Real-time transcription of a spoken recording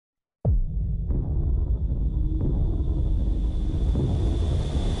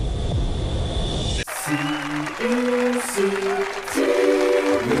This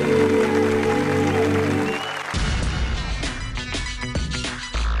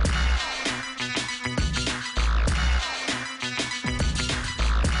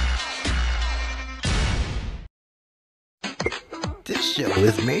show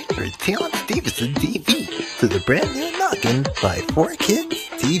is made for Teon Stevenson TV to the brand new Noggin by 4Kids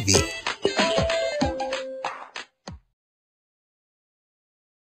TV.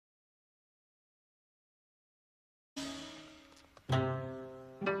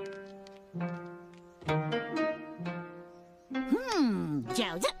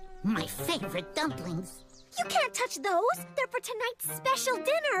 Joseph, my favorite dumplings. You can't touch those. They're for tonight's special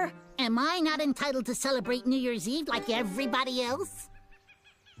dinner. Am I not entitled to celebrate New Year's Eve like everybody else?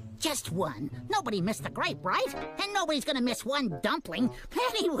 Just one. Nobody missed the grape, right? And nobody's gonna miss one dumpling.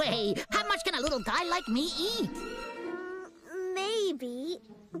 Anyway, how much can a little guy like me eat? Maybe.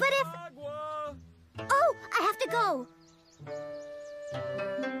 But if... Sagwa! Oh, I have to go.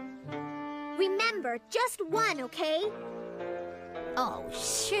 Remember, just one, okay? Oh,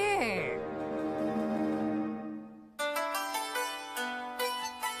 sure.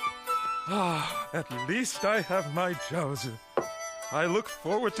 Ah, at least I have my Joseph. I look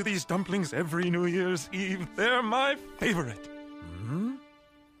forward to these dumplings every New Year's Eve. They're my favorite.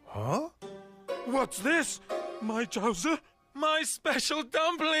 Huh? What's this? My Joseph? My special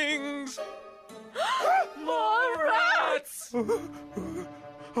dumplings! More rats!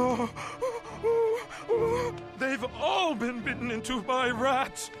 They've all been bitten into by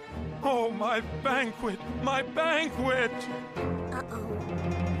rats. Oh, my banquet! My banquet! Uh-oh.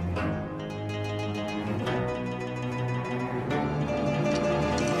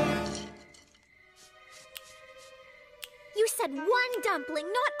 You said one dumpling,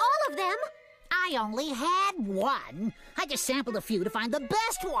 not all of them. I only had one. I just sampled a few to find the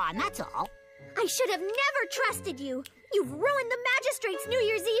best one, that's all. I should have never trusted you. You've ruined the magistrate's New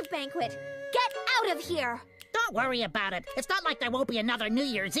Year's Eve banquet. Get out of here. Don't worry about it. It's not like there won't be another New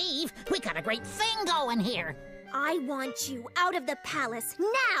Year's Eve. We got a great thing going here. I want you out of the palace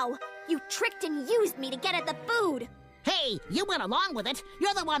now. You tricked and used me to get at the food. Hey, you went along with it.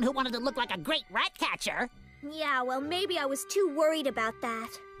 You're the one who wanted to look like a great rat catcher. Yeah, well, maybe I was too worried about that.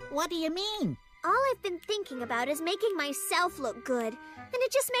 What do you mean? All I've been thinking about is making myself look good, and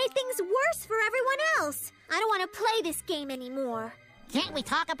it just made things worse for everyone else. I don't want to play this game anymore. Can't we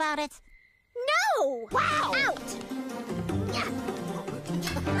talk about it? No! Wow! Out!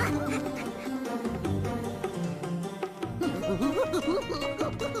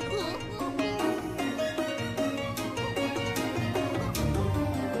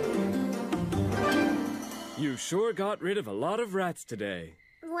 You sure got rid of a lot of rats today.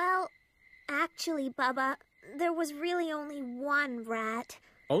 Well, actually, Bubba, there was really only one rat.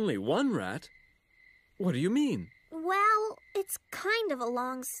 Only one rat? What do you mean? Well, it's kind of a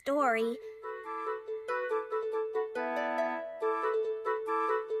long story.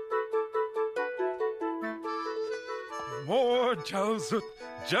 More Joseph.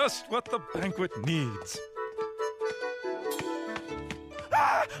 Just what the banquet needs.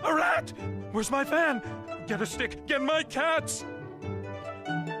 Ah! A rat! Where's my fan? Get a stick. Get my cats.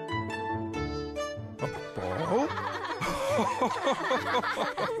 A ball?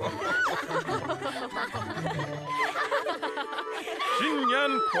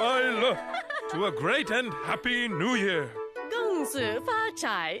 Xinyan Kuai Le. To a great and happy New Year. 恭喜发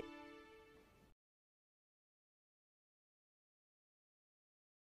财。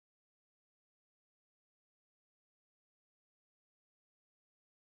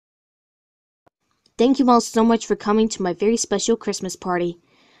Thank you all so much for coming to my very special Christmas party.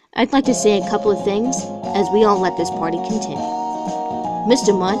 I'd like to say a couple of things as we all let this party continue.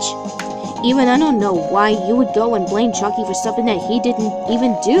 Mr. Munch, even I don't know why you would go and blame Chucky for something that he didn't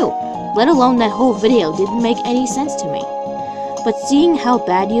even do, let alone that whole video didn't make any sense to me. But seeing how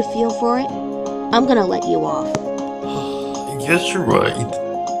bad you feel for it, I'm gonna let you off. I guess you're right.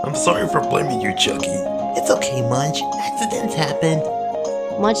 I'm sorry for blaming you, Chucky. It's okay, Munch. Accidents happen.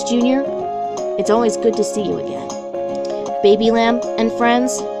 Munch Jr., it's always good to see you again. Baby Lamb and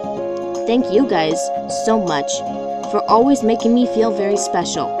friends, thank you guys so much for always making me feel very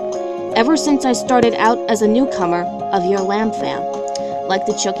special. Ever since I started out as a newcomer of your Lamb fam, like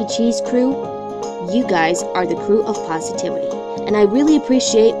the Chuck E. Cheese crew, you guys are the crew of positivity, and I really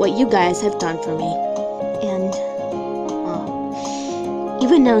appreciate what you guys have done for me. And,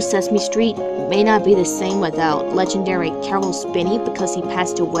 even though Sesame Street may not be the same without legendary Carol Spinney because he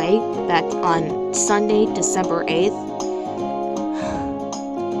passed away back on Sunday, December 8th,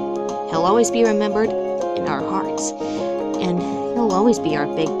 he'll always be remembered in our hearts, and he'll always be our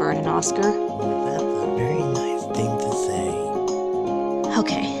Big Bird and Oscar. That's a very nice thing to say.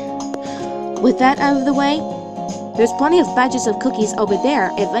 With that out of the way, there's plenty of batches of cookies over there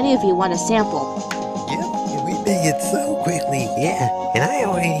if any of you want a sample. Yep, we made it so quickly, yeah. And I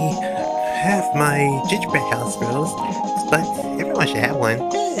already have my gingerbread house froze, but everyone should have one.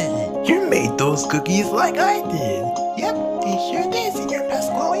 You made those cookies like I did. Yep, they sure did, Senior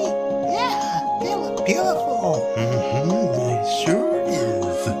Best Chloe. Yeah, they look beautiful. It sure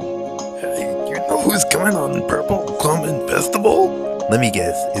is. Hey, you know who's coming on Purple Common Festival? Let me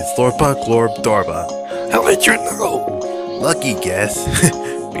guess, it's Lorpa Glorb Darba. How did you know? Lucky guess.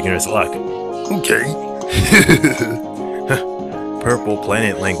 Beginner's luck. Okay. Purple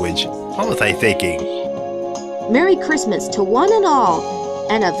planet language. What was I thinking? Merry Christmas to one and all,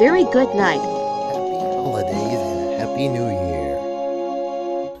 and a very good night. Happy holidays and Happy New Year.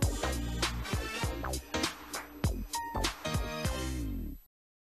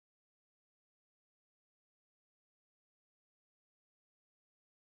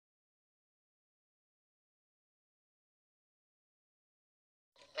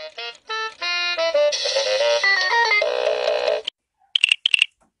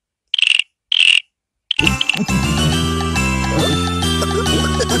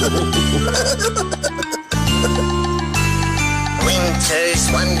 Winter's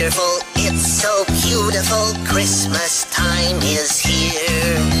wonderful, it's so beautiful, Christmas time is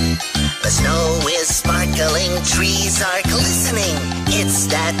here. The snow is sparkling, trees are glistening, it's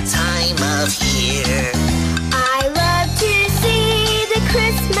that time of year. I love to see the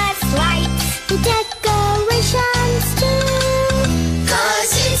Christmas lights, the decorations too.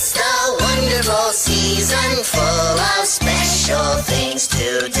 'Cause it's the wonderful season full of special things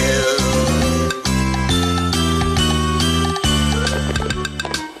to do.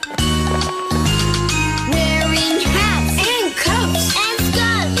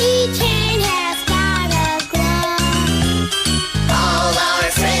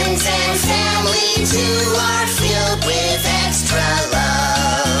 Too are filled with extra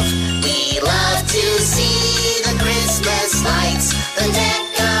love. We love to see the Christmas lights, the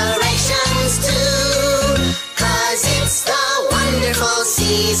decorations too. 'Cause it's the wonderful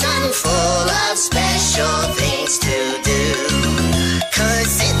season full of special things to do.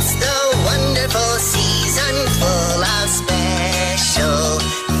 'Cause it's the wonderful season full of special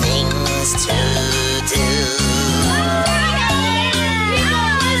things to do.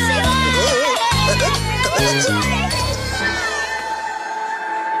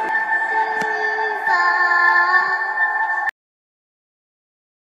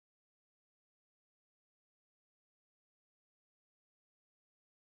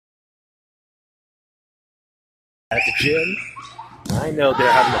 At the gym, I know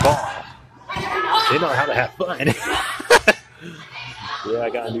they're having a ball. They know how to have fun. Yeah, I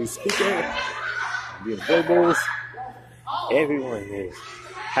got a new speaker, new vocals. Everyone is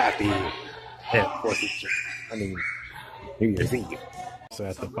happy at 4th of July. New Year's Eve. So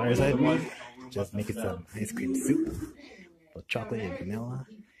at the fireside meal, just making some ice cream soup with chocolate and vanilla,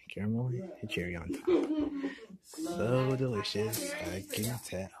 caramel, and cherry on top. So delicious, I can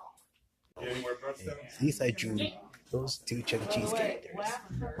tell. And at least I drew those two Chuck E. Cheese characters,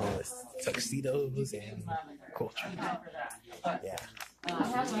 all with tuxedos and culture. Yeah.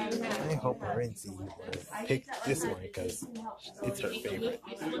 I hope Renzi will pick this one because it's her favorite.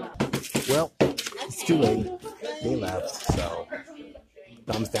 Well, it's too late. They left, so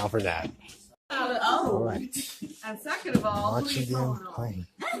thumbs down for that. Alright. And second of all, Watching them play.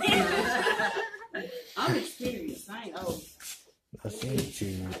 I'm experienced. I know. Nothing to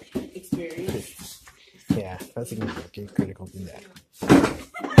Experience. yeah, nothing to get critical than that.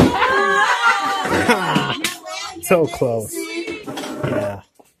 So close. Yeah,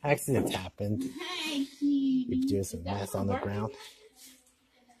 accidents happen. If there's a mess on the ground.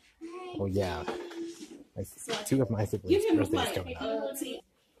 Oh yeah. Two of my siblings' birthdays coming up.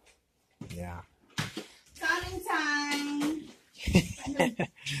 Yeah. Time.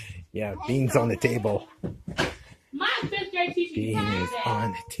 Yeah, beans on the table. My fifth grade teacher Beans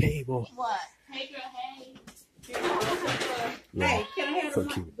on the table. What? Hey girl, hey. Yeah, so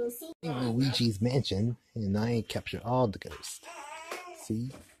cute. In Luigi's mansion, and I capture all the ghosts.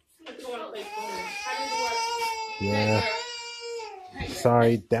 See? Yeah.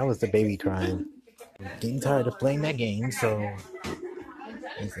 Sorry, that was the baby crying. I'm getting tired of playing that game, so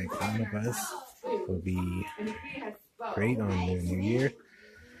I think one of us will be great on the new year.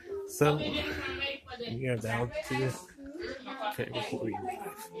 So we are down to category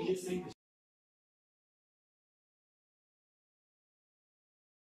 5.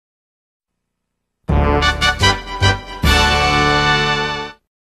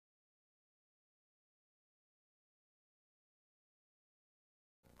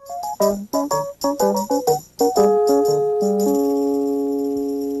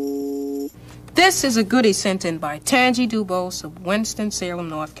 This is a goodie sent in by Tangi Dubose of Winston-Salem,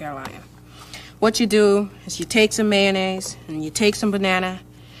 North Carolina. What you do is you take some mayonnaise and you take some banana,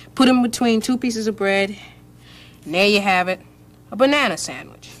 put them between 2 pieces of bread, and there you have it, a banana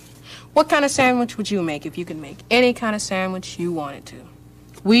sandwich. What kind of sandwich would you make if you could make any kind of sandwich you wanted to?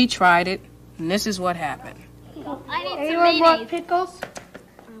 We tried it, and this is what happened. I need some mayonnaise. Pickles?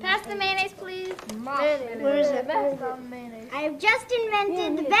 Pass the mayonnaise, please. Where is it? I've just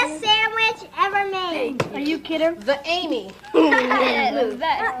invented the best sandwich ever made. Are you kidding? The Amy. Look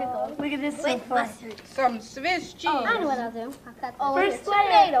at this so far. Some Swiss cheese. I know what I'll do. First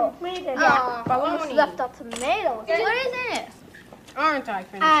tomato. Bologna. Left out tomatoes. What is it? Aren't I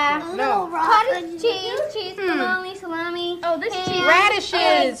finished? No. Cottage cheese, bologna, salami. Oh, this is cheese.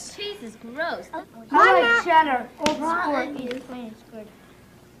 Radishes. Cheese is gross. I like cheddar. Old sport. It's good.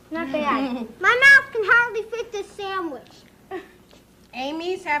 Not bad. My mouth can hardly fit this sandwich.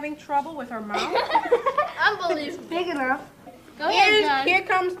 Amy's having trouble with her mouth. Unbelievable. Big enough. Go ahead, John. Here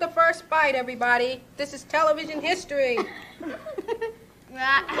comes the first bite, everybody. This is television history.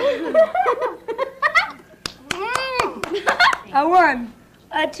 A 1,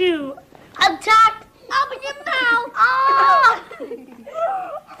 a 2, I'm tucked. Open your mouth. Oh!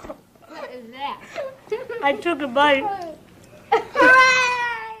 What is that? I took a bite. Hooray!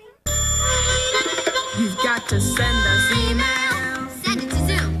 You've got to send us email. Send it to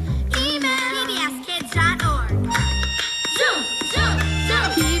Zoom. Email pbskids.org. Zoom, Zoom, Zoom.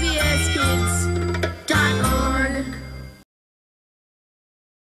 pbskids.org.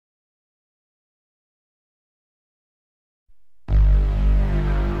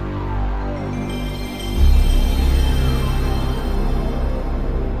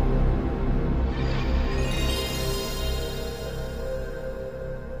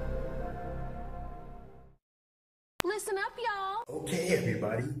 Listen up, y'all. Okay,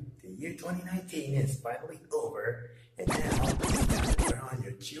 everybody, the year 2019 is finally over, and now put on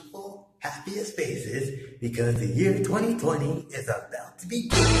your cheerful, happiest faces because the year 2020 is about to begin.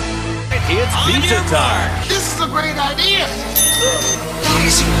 It's pizza time. This is a great idea. That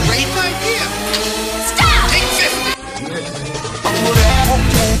is a great idea. Stop! Take 50.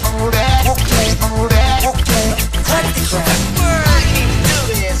 Cut the crap. All you need to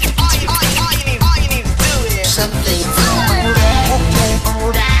do is, all you need to do is something.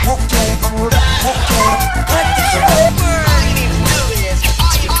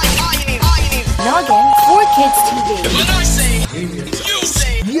 Noggin 4Kids TV. When I say, you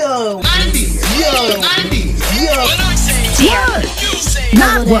say, Yo! 90s, yo, 90s, yo. When I say, Teon. you say,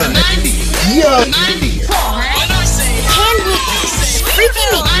 Not what? 90s, Yo! 90s. When I say, Candy. Freaky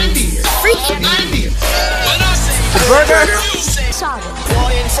me. 90s, Freaky me. 90s. When I say, Burger! you say, Sagwa.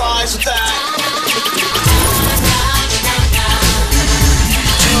 one in fries with that.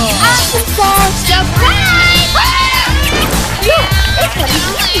 Awesome sauce. Surprise! It's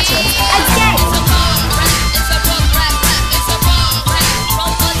what he's eating. Again.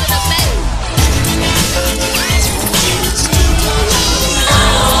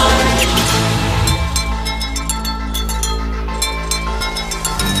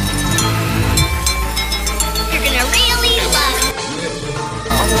 You're gonna really love it.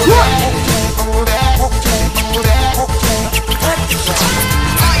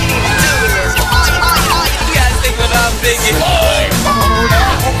 You gotta think what I'm thinking.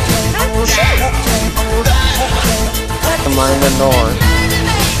 Mind the north.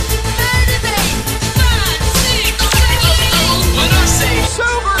 When I say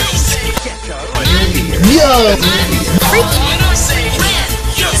sober, you say Yo! when I say red,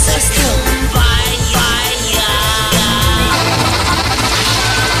 you say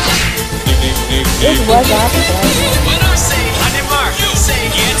It was awesome. when I say on your mark, you say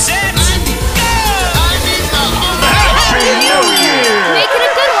get set, go! Happy New Year! Make it a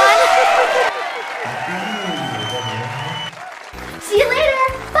good one. See you later.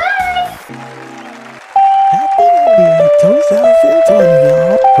 Bye. Happy New Year 2020,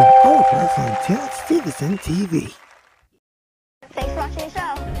 y'all, from all of us on Teon Stevenson TV. Thanks for watching the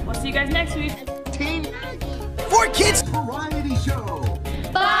show. We'll see you guys next week. Teen 4Kids Variety Show.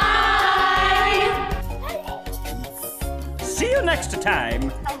 Bye! See you next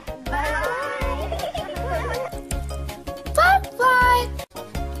time.